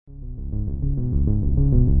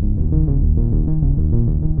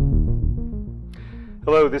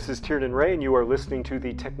Hello, this is Tiernan Ray, and you are listening to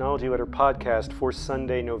the Technology Letter podcast for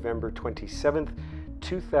Sunday, November 27th,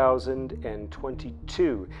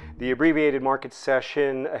 2022. The abbreviated market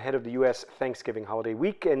session ahead of the U.S. Thanksgiving holiday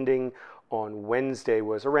week ending on Wednesday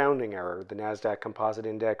was a rounding error. The NASDAQ Composite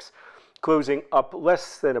Index closing up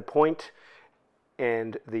less than a point,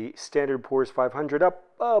 and the Standard & Poor's 500 up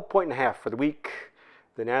a point and a half for the week.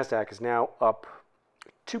 The NASDAQ is now up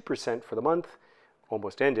 2% for the month,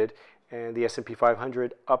 almost ended, and the S&P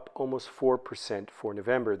 500 up almost 4% for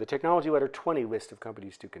November. The Technology Letter 20 list of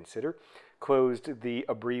companies to consider closed the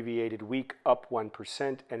abbreviated week up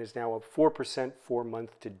 1% and is now up 4% for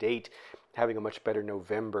month to date, having a much better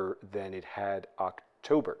November than it had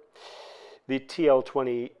October. The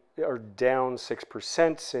TL20 are down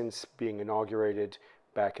 6% since being inaugurated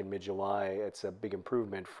back in mid-July. It's a big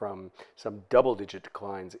improvement from some double-digit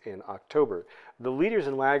declines in October. The leaders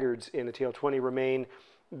and laggards in the TL20 remain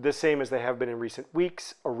the same as they have been in recent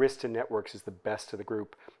weeks. Arista Networks is the best of the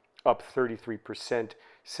group, up 33%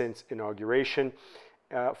 since inauguration.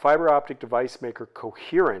 Fiber optic device maker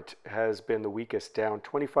Coherent has been the weakest, down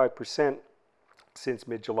 25% since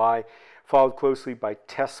mid-July, followed closely by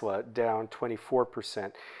Tesla, down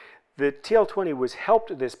 24%. The TL20 was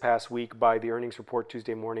helped this past week by the earnings report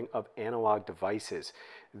Tuesday morning of Analog Devices.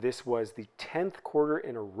 This was the 10th quarter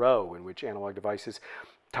in a row in which Analog Devices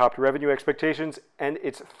topped revenue expectations, and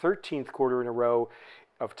its 13th quarter in a row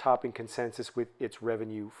of topping consensus with its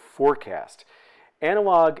revenue forecast.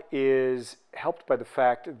 Analog is helped by the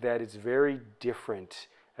fact that it's very different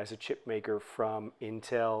as a chip maker from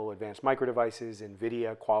Intel, Advanced Micro Devices,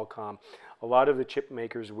 NVIDIA, Qualcomm, a lot of the chip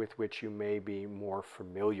makers with which you may be more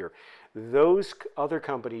familiar. Those other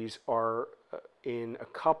companies are in a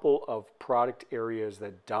couple of product areas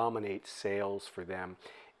that dominate sales for them.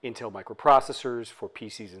 Intel microprocessors for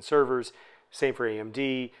PCs and servers, same for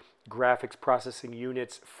AMD, graphics processing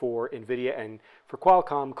units for NVIDIA, and for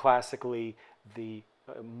Qualcomm, classically the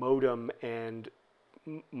modem and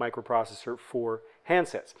microprocessor for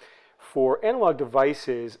handsets. For Analog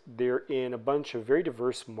Devices, they're in a bunch of very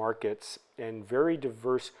diverse markets and very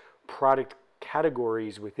diverse product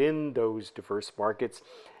categories within those diverse markets,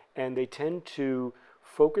 and they tend to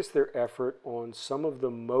focus their effort on some of the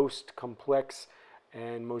most complex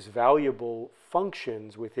and most valuable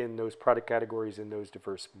functions within those product categories in those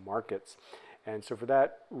diverse markets. And so for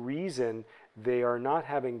that reason, they are not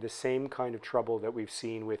having the same kind of trouble that we've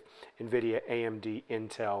seen with NVIDIA, AMD,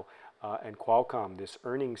 Intel, and Qualcomm this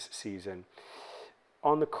earnings season.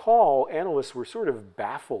 On the call, analysts were sort of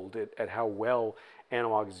baffled at how well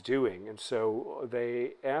Analog is doing. And so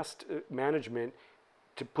they asked management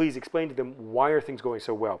to please explain to them, why are things going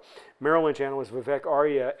so well? Merrill Lynch analyst Vivek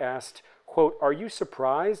Arya asked, quote, "Are you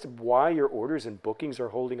surprised why your orders and bookings are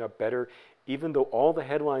holding up better, even though all the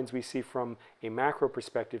headlines we see from a macro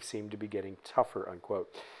perspective seem to be getting tougher,"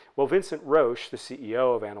 unquote. Well, Vincent Roche, the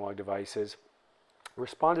CEO of Analog Devices,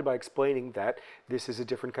 responded by explaining that this is a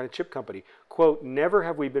different kind of chip company. Quote, "Never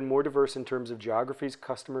have we been more diverse in terms of geographies,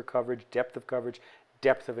 customer coverage,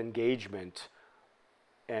 depth of engagement."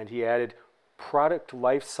 And he added, product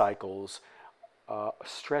life cycles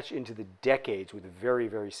stretch into the decades with very,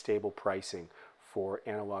 very stable pricing for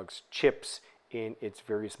Analog's chips in its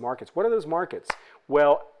various markets. What are those markets?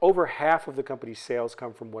 Well, over half of the company's sales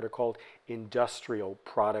come from what are called industrial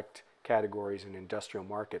product categories and industrial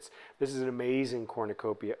markets. This is an amazing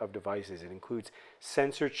cornucopia of devices. It includes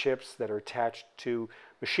sensor chips that are attached to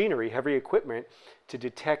machinery, heavy equipment, to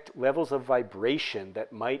detect levels of vibration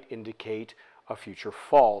that might indicate a future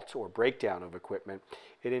fault or breakdown of equipment.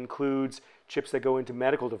 It includes chips that go into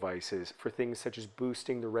medical devices for things such as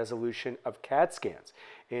boosting the resolution of CAT scans.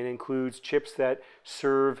 It includes chips that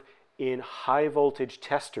serve in high voltage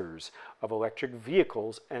testers of electric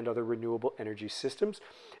vehicles and other renewable energy systems.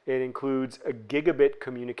 It includes gigabit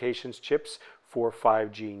communications chips for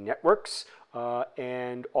 5G networks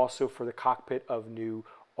and also for the cockpit of new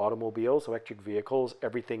automobiles, electric vehicles.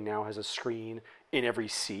 Everything now has a screen in every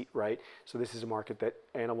seat, right? So this is a market that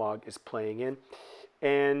Analog is playing in.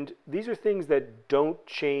 And these are things that don't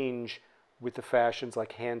change with the fashions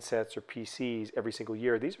like handsets or PCs every single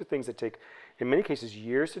year. These are things that take, in many cases,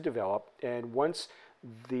 years to develop. And once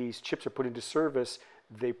these chips are put into service,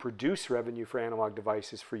 they produce revenue for Analog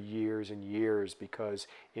Devices for years and years, because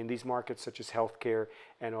in these markets such as healthcare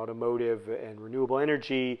and automotive and renewable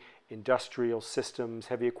energy, industrial systems,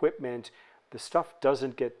 heavy equipment, the stuff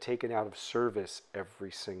doesn't get taken out of service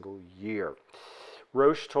every single year.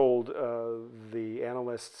 Roche told the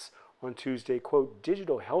analysts on Tuesday, quote,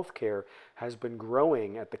 "Digital healthcare has been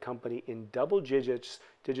growing at the company in double digits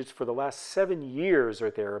for the last 7 years or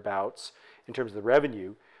thereabouts in terms of the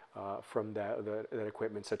revenue. from that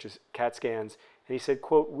equipment, such as CAT scans. And he said,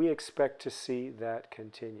 quote, "We expect to see that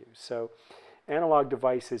continue." So Analog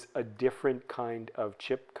Device is a different kind of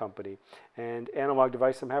chip company. And Analog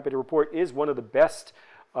Device, I'm happy to report, is one of the best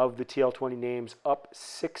of the TL20 names, up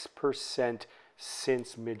 6%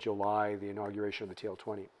 since mid-July, the inauguration of the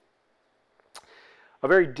TL20. A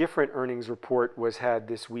very different earnings report was had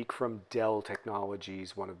this week from Dell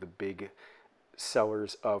Technologies, one of the big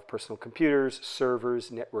sellers of personal computers, servers,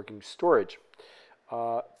 networking, storage.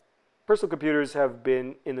 Personal computers have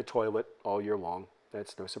been in the toilet all year long.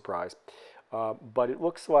 That's no surprise. But it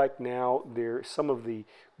looks like now some of the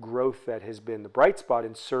growth that has been the bright spot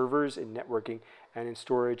in servers, in networking, and in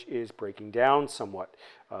storage is breaking down somewhat.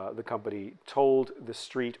 The company told the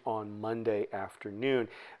street on Monday afternoon.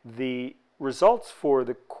 The results for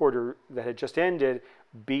the quarter that had just ended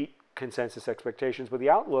beat consensus expectations, but the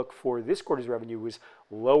outlook for this quarter's revenue was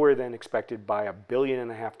lower than expected by $1.5 billion.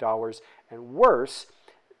 And worse,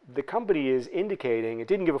 the company is indicating, it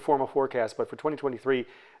didn't give a formal forecast, but for 2023,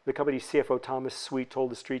 the company's CFO Thomas Sweet told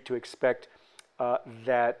the street to expect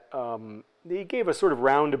that he gave a sort of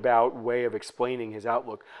roundabout way of explaining his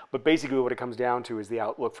outlook, but basically what it comes down to is the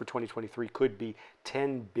outlook for 2023 could be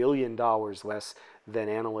 $10 billion less than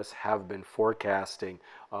analysts have been forecasting.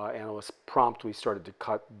 Analysts promptly started to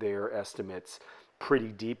cut their estimates pretty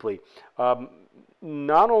deeply.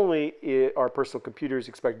 Not only are personal computers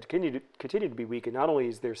expected to continue to be weak, and not only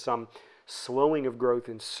is there some slowing of growth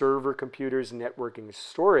in server computers, networking, and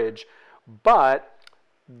storage, but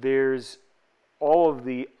there's all of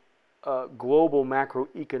the global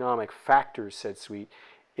macroeconomic factors, said Sweet,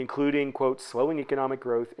 including, quote, slowing economic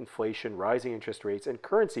growth, inflation, rising interest rates, and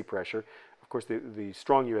currency pressure. Of course, the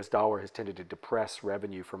strong U.S. dollar has tended to depress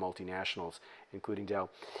revenue for multinationals, including Dell.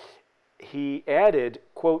 He added,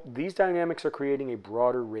 quote, "These dynamics are creating a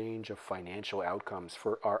broader range of financial outcomes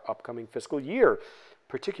for our upcoming fiscal year,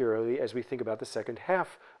 particularly as we think about the second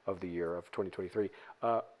half of the year of 2023.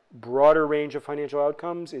 Broader range of financial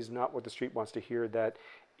outcomes is not what the street wants to hear. That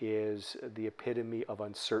is the epitome of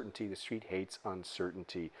uncertainty. The street hates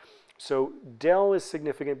uncertainty. So Dell is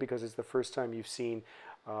significant because it's the first time you've seen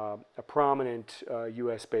a prominent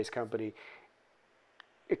US-based company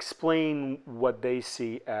explain what they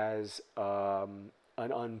see as an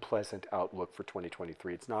unpleasant outlook for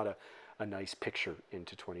 2023. It's not a nice picture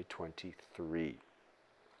into 2023.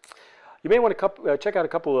 You may want to check out a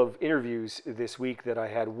couple of interviews this week that I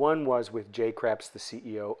had. One was with Jay Kreps, the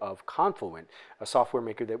CEO of Confluent, a software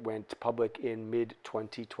maker that went public in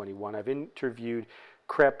mid-2021. I've interviewed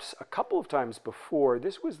Kreps a couple of times before.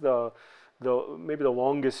 This was maybe the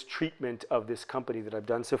longest treatment of this company that I've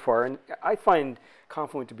done so far, and I find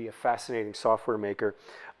Confluent to be a fascinating software maker.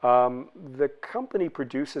 The company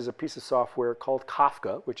produces a piece of software called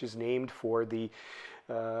Kafka, which is named for the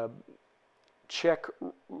Czech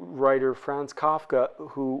writer Franz Kafka,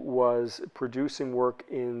 who was producing work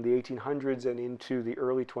in the 1800s and into the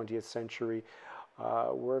early 20th century,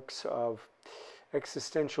 works of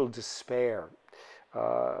existential despair.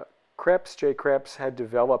 Jay Kreps had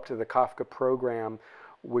developed the Kafka program,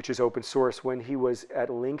 which is open source, when he was at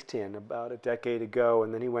LinkedIn about a decade ago,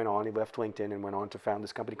 and then he left LinkedIn and went on to found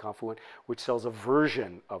this company Confluent, which sells a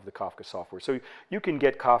version of the Kafka software. So you can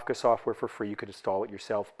get Kafka software for free, you could install it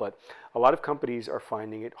yourself, but a lot of companies are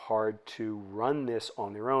finding it hard to run this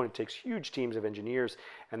on their own. It takes huge teams of engineers,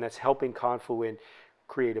 and that's helping Confluent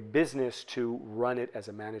create a business to run it as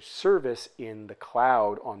a managed service in the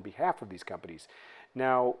cloud on behalf of these companies.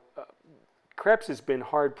 Now, Kreps has been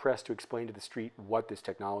hard-pressed to explain to the street what this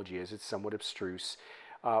technology is. It's somewhat abstruse.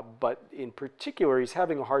 But in particular, he's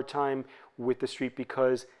having a hard time with the street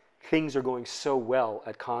because things are going so well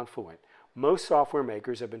at Confluent. Most software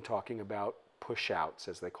makers have been talking about push-outs,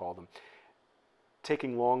 as they call them,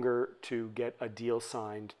 taking longer to get a deal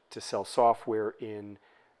signed to sell software in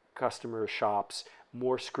customer shops,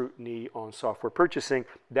 more scrutiny on software purchasing.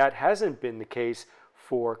 That hasn't been the case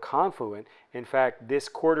for Confluent. In fact, this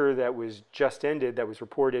quarter that was just ended, that was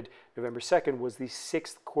reported November 2nd, was the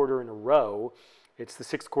sixth quarter in a row. It's the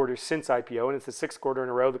sixth quarter since IPO, and it's the sixth quarter in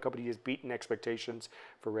a row the company has beaten expectations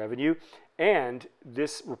for revenue. And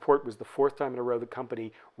this report was the fourth time in a row the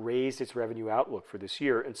company raised its revenue outlook for this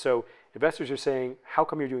year. And so investors are saying, how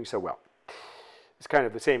come you're doing so well? It's kind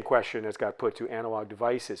of the same question as got put to Analog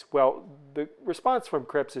Devices. Well, the response from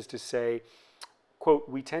Kreps is to say, quote,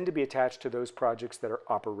 "We tend to be attached to those projects that are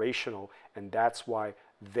operational, and that's why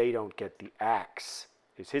they don't get the axe,"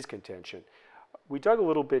 is his contention. we dug a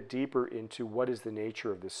little bit deeper into what is the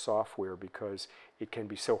nature of this software because it can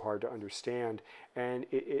be so hard to understand. And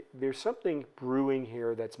there's something brewing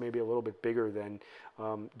here that's maybe a little bit bigger than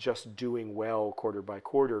just doing well quarter by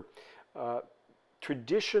quarter.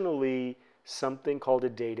 Traditionally, something called a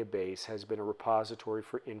database has been a repository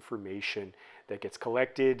for information that gets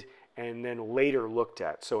collected and then later looked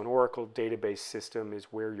at. So an Oracle database system is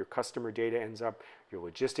where your customer data ends up, your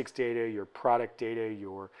logistics data, your product data,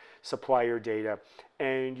 your supplier data,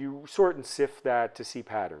 and you sort and sift that to see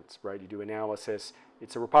patterns, right? You do analysis.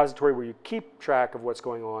 It's a repository where you keep track of what's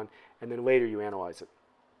going on, and then later you analyze it.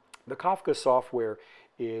 The Kafka software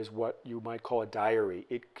is what you might call a diary.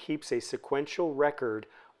 It keeps a sequential record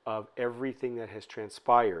of everything that has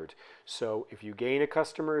transpired. So if you gain a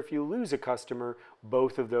customer, if you lose a customer,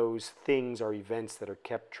 both of those things are events that are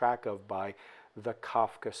kept track of by the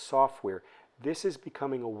Kafka software. This is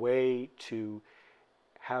becoming a way to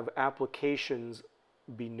have applications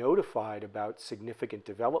be notified about significant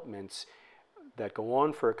developments that go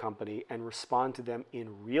on for a company and respond to them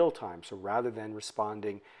in real time. So rather than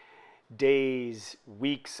responding days,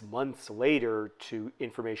 weeks, months later to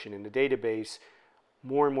information in the database,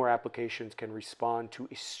 more and more applications can respond to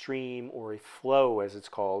a stream or a flow, as it's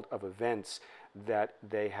called, of events that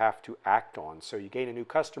they have to act on. So you gain a new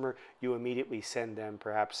customer, you immediately send them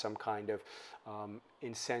perhaps some kind of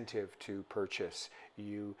incentive to purchase.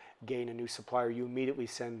 You gain a new supplier, you immediately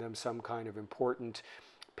send them some kind of important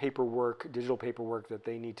paperwork, digital paperwork that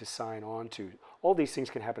they need to sign on to. All these things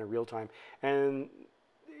can happen in real time. And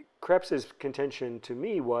Krebs's contention to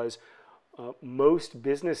me was most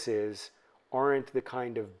businesses aren't the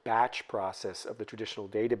kind of batch process of the traditional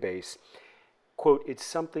database. Quote, it's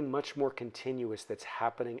something much more continuous that's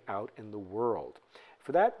happening out in the world.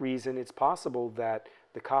 For that reason, it's possible that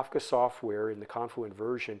the Kafka software in the Confluent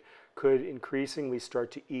version could increasingly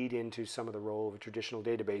start to eat into some of the role of a traditional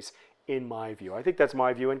database, in my view. I think that's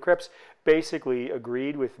my view, and Krebs basically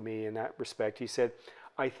agreed with me in that respect. He said,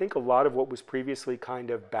 I think a lot of what was previously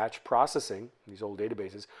kind of batch processing, these old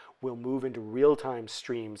databases, will move into real-time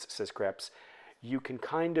streams, says Krebs. You can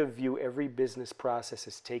kind of view every business process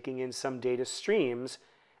as taking in some data streams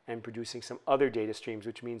and producing some other data streams,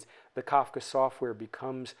 which means the Kafka software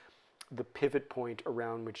becomes the pivot point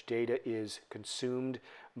around which data is consumed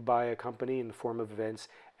by a company in the form of events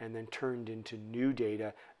and then turned into new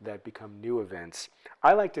data that become new events.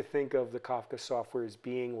 I like to think of the Kafka software as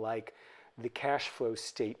being like the cash flow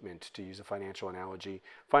statement, to use a finance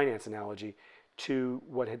analogy, to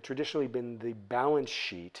what had traditionally been the balance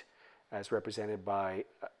sheet as represented by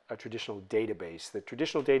a traditional database. The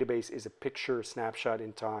traditional database is a picture, a snapshot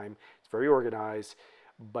in time. It's very organized,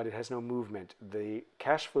 but it has no movement. The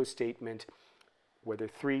cash flow statement, whether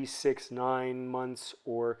 3, 6, 9 months,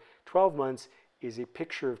 or 12 months, is a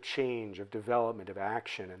picture of change, of development, of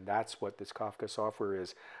action, and that's what this Kafka software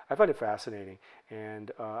is. I find it fascinating, and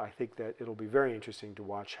I think that it'll be very interesting to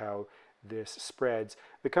watch how this spreads.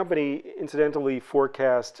 The company, incidentally,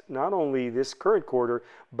 forecast not only this current quarter,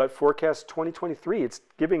 but forecast 2023. It's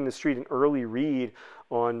giving the street an early read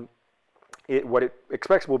on what it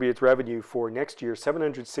expects will be its revenue for next year.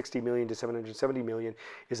 760 million to 770 million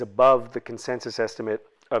is above the consensus estimate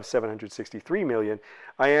of 763 million.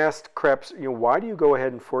 I asked Krebs, why do you go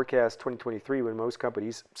ahead and forecast 2023 when most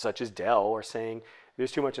companies, such as Dell, are saying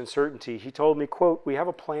there's too much uncertainty? He told me, quote, we have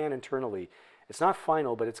a plan internally. It's not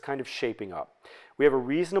final, but it's kind of shaping up. We have a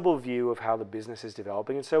reasonable view of how the business is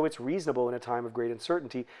developing, and so it's reasonable in a time of great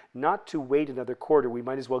uncertainty not to wait another quarter. We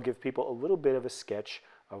might as well give people a little bit of a sketch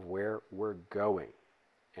of where we're going,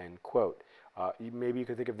 end quote. Maybe you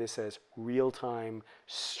could think of this as real-time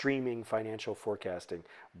streaming financial forecasting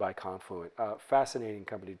by Confluent. Fascinating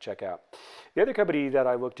company to check out. The other company that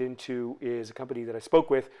I looked into is a company that I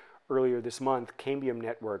spoke with earlier this month, Cambium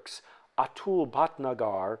Networks. Atul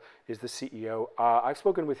Bhatnagar is the CEO. I've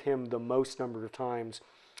spoken with him the most number of times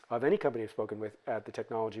of any company I've spoken with at the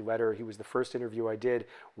Technology Letter. He was the first interview I did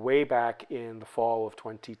way back in the fall of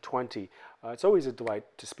 2020. It's always a delight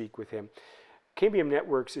to speak with him. Cambium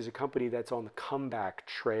Networks is a company that's on the comeback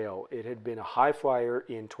trail. It had been a high flyer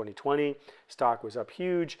in 2020. Stock was up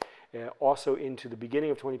huge, also into the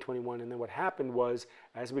beginning of 2021. And then what happened was,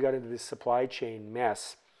 as we got into this supply chain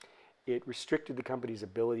mess, it restricted the company's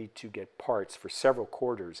ability to get parts for several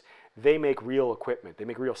quarters. They make real equipment. They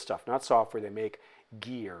make real stuff, not software. They make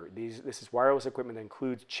gear. This is wireless equipment that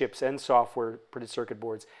includes chips and software, printed circuit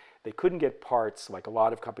boards. They couldn't get parts like a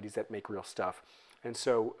lot of companies that make real stuff. And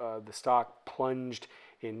so the stock plunged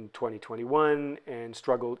in 2021 and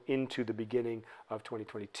struggled into the beginning of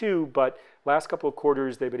 2022. But last couple of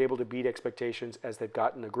quarters, they've been able to beat expectations as they've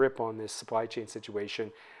gotten a grip on this supply chain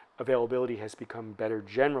situation. availability has become better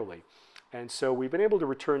generally. And so we've been able to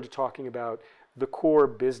return to talking about the core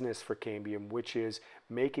business for Cambium, which is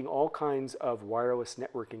making all kinds of wireless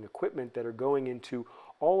networking equipment that are going into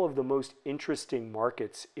all of the most interesting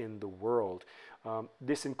markets in the world.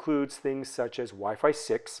 This includes things such as Wi-Fi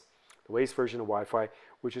 6, the latest version of Wi-Fi,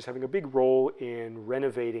 which is having a big role in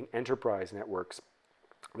renovating enterprise networks.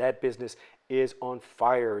 That business is on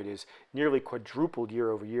fire. It is nearly quadrupled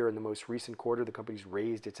year over year in the most recent quarter. The company's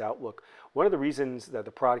raised its outlook. One of the reasons that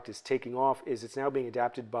the product is taking off is it's now being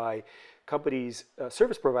adapted by companies,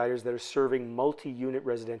 service providers that are serving multi-unit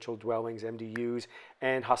residential dwellings, MDUs,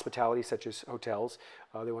 and hospitality such as hotels.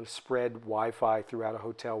 They want to spread Wi-Fi throughout a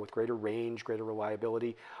hotel with greater range, greater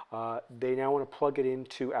reliability. They now want to plug it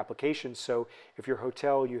into applications. So if your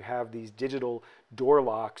hotel, you have these digital door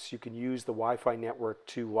locks, you can use the Wi-Fi network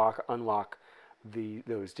to unlock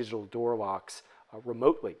those digital door locks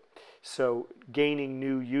remotely. So gaining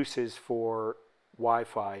new uses for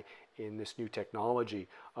Wi-Fi in this new technology.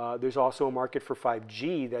 There's also a market for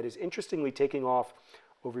 5G that is interestingly taking off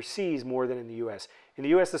overseas more than in the US. In the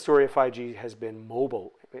US, the story of 5G has been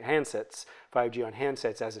mobile handsets, 5G on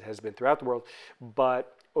handsets, as it has been throughout the world.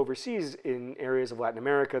 But overseas, in areas of Latin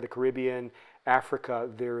America, the Caribbean, Africa,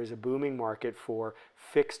 there is a booming market for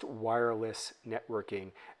fixed wireless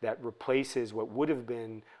networking that replaces what would have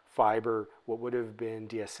been fiber, what would have been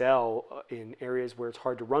DSL in areas where it's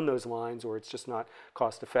hard to run those lines or it's just not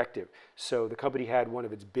cost effective. So the company had one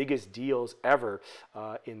of its biggest deals ever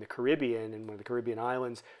in the Caribbean, in one of the Caribbean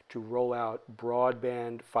islands, to roll out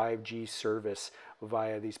broadband 5G service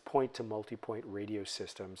via these point-to-multipoint radio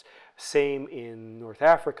systems. Same in North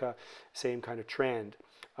Africa, same kind of trend.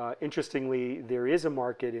 Interestingly, there is a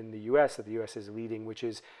market in the US that the US is leading, which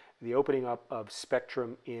is the opening up of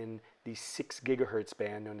spectrum in the 6 gigahertz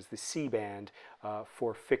band, known as the C band,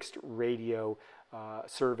 for fixed radio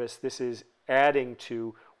service. This is adding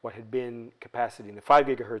to what had been capacity in the 5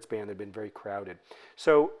 gigahertz band that had been very crowded.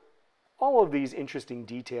 So all of these interesting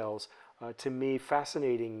details, to me,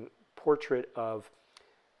 fascinating portrait of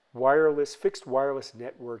fixed wireless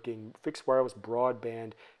networking, fixed wireless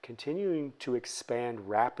broadband continuing to expand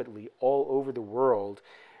rapidly all over the world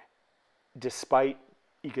despite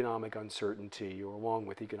economic uncertainty, or along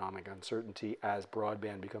with economic uncertainty, as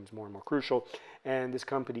broadband becomes more and more crucial. And this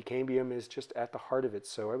company, Cambium, is just at the heart of it.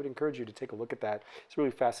 So I would encourage you to take a look at that. It's a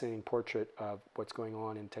really fascinating portrait of what's going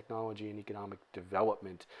on in technology and economic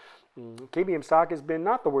development. Cambium stock has been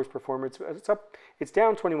not the worst performer. It's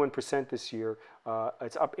down 21% this year.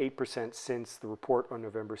 It's up 8% since the report on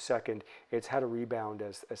November 2nd. It's had a rebound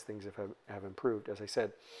as things have improved, as I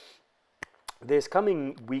said. This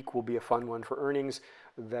coming week will be a fun one for earnings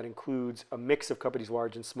that includes a mix of companies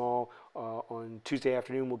large and small. On Tuesday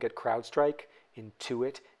afternoon, we'll get CrowdStrike,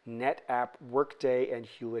 Intuit, NetApp, Workday, and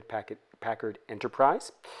Hewlett-Packard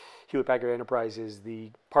Enterprise. Hewlett-Packard Enterprise is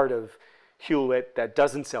the part of Hewlett that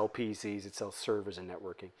doesn't sell PCs, it sells servers and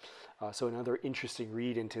networking. So another interesting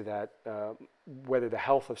read into that, whether the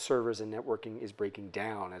health of servers and networking is breaking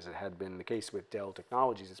down, as it had been the case with Dell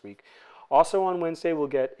Technologies this week. Also on Wednesday, we'll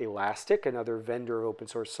get Elastic, another vendor of open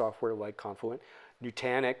source software like Confluent.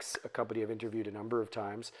 Nutanix, a company I've interviewed a number of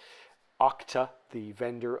times. Okta, the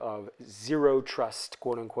vendor of zero trust,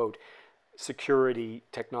 quote unquote, security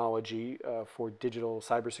technology for digital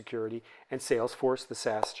cybersecurity. And Salesforce, the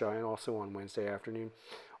SaaS giant, also on Wednesday afternoon.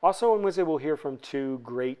 Also on Wednesday, we'll hear from two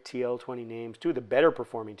great TL20 names, two of the better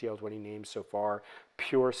performing TL20 names so far,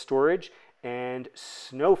 Pure Storage and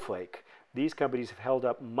Snowflake. These companies have held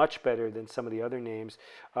up much better than some of the other names.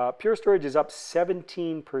 Pure Storage is up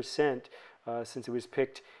 17% since it was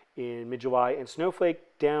picked in mid-July, and Snowflake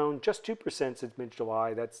down just 2% since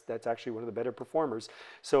mid-July. That's actually one of the better performers.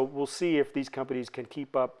 So we'll see if these companies can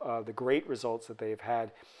keep up the great results that they have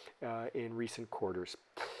had in recent quarters.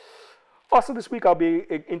 Also this week, I'll be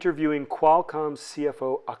interviewing Qualcomm's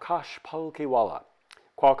CFO, Akash Palkhiwala.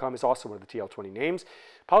 Qualcomm is also one of the TL20 names.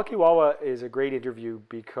 Palkhiwala is a great interview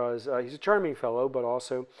because he's a charming fellow, but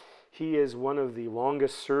also he is one of the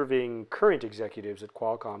longest serving current executives at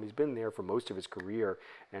Qualcomm. He's been there for most of his career,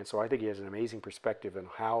 and so I think he has an amazing perspective on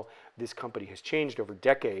how this company has changed over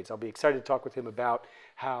decades. I'll be excited to talk with him about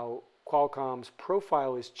how Qualcomm's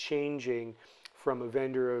profile is changing from a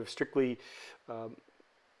vendor of strictly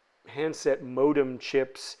handset modem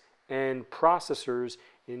chips and processors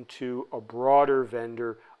into a broader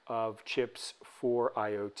vendor of chips for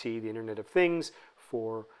IoT, the Internet of Things,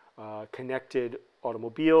 for connected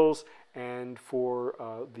automobiles, and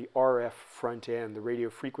for the RF front end, the radio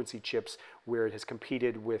frequency chips, where it has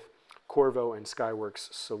competed with Qorvo and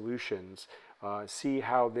Skyworks solutions. See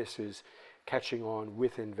how this is catching on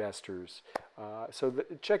with investors. So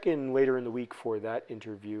check in later in the week for that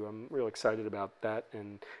interview. I'm real excited about that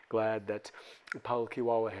and glad that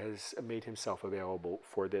Palkhiwala has made himself available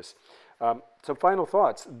for this. So final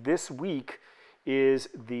thoughts. This week is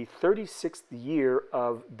the 36th year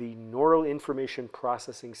of the Neural Information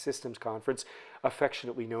Processing Systems Conference,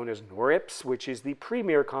 affectionately known as NeurIPS, which is the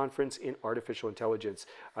premier conference in artificial intelligence.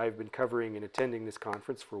 I've been covering and attending this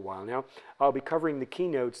conference for a while now. I'll be covering the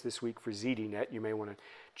keynotes this week for ZDNet. You may want to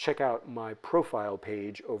check out my profile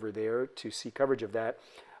page over there to see coverage of that.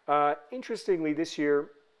 Interestingly, this year,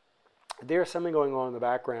 there's something going on in the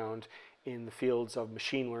background in the fields of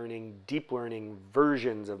machine learning, deep learning,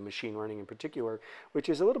 versions of machine learning in particular, which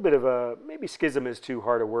is a little bit of a, maybe schism is too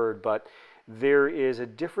hard a word, but there is a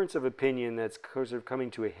difference of opinion that's sort of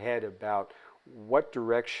coming to a head about what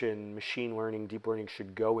direction machine learning, deep learning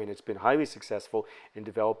should go in. It's been highly successful in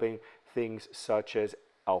developing things such as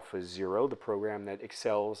AlphaZero, the program that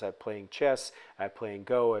excels at playing chess, at playing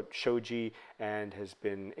Go, at shogi, and has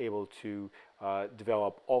been able to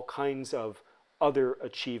develop all kinds of other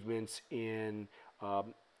achievements in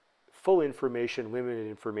full information, limited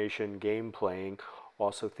information game playing.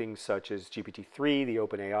 Also things such as GPT-3, the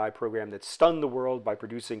OpenAI program that stunned the world by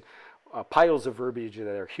producing piles of verbiage that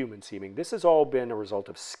are human-seeming. This has all been a result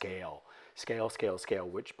of scale,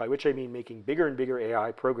 by which I mean making bigger and bigger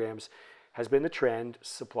AI programs has been the trend,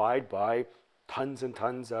 supplied by tons and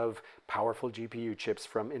tons of powerful GPU chips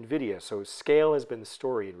from NVIDIA. So scale has been the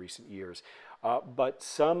story in recent years. But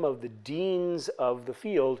some of the deans of the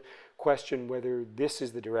field question whether this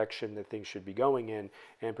is the direction that things should be going in.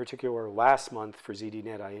 And in particular, last month for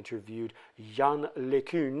ZDNet, I interviewed Jan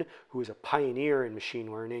LeCun, who is a pioneer in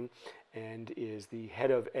machine learning and is the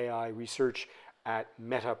head of AI research at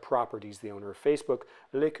Meta Properties, the owner of Facebook.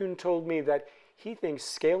 LeCun told me that he thinks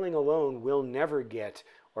scaling alone will never get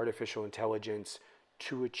artificial intelligence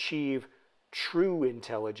to achieve true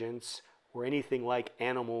intelligence or anything like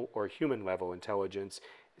animal or human level intelligence.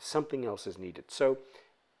 Something else is needed. So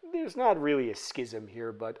there's not really a schism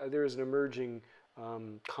here, but there's an emerging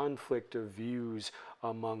conflict of views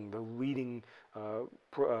among the leading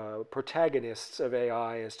protagonists of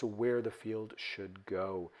AI as to where the field should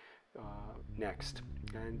go next.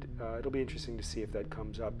 And it'll be interesting to see if that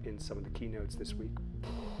comes up in some of the keynotes this week.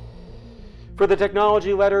 For the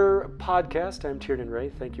Technology Letter podcast, I'm Tiernan Ray.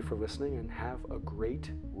 Thank you for listening and have a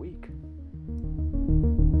great week.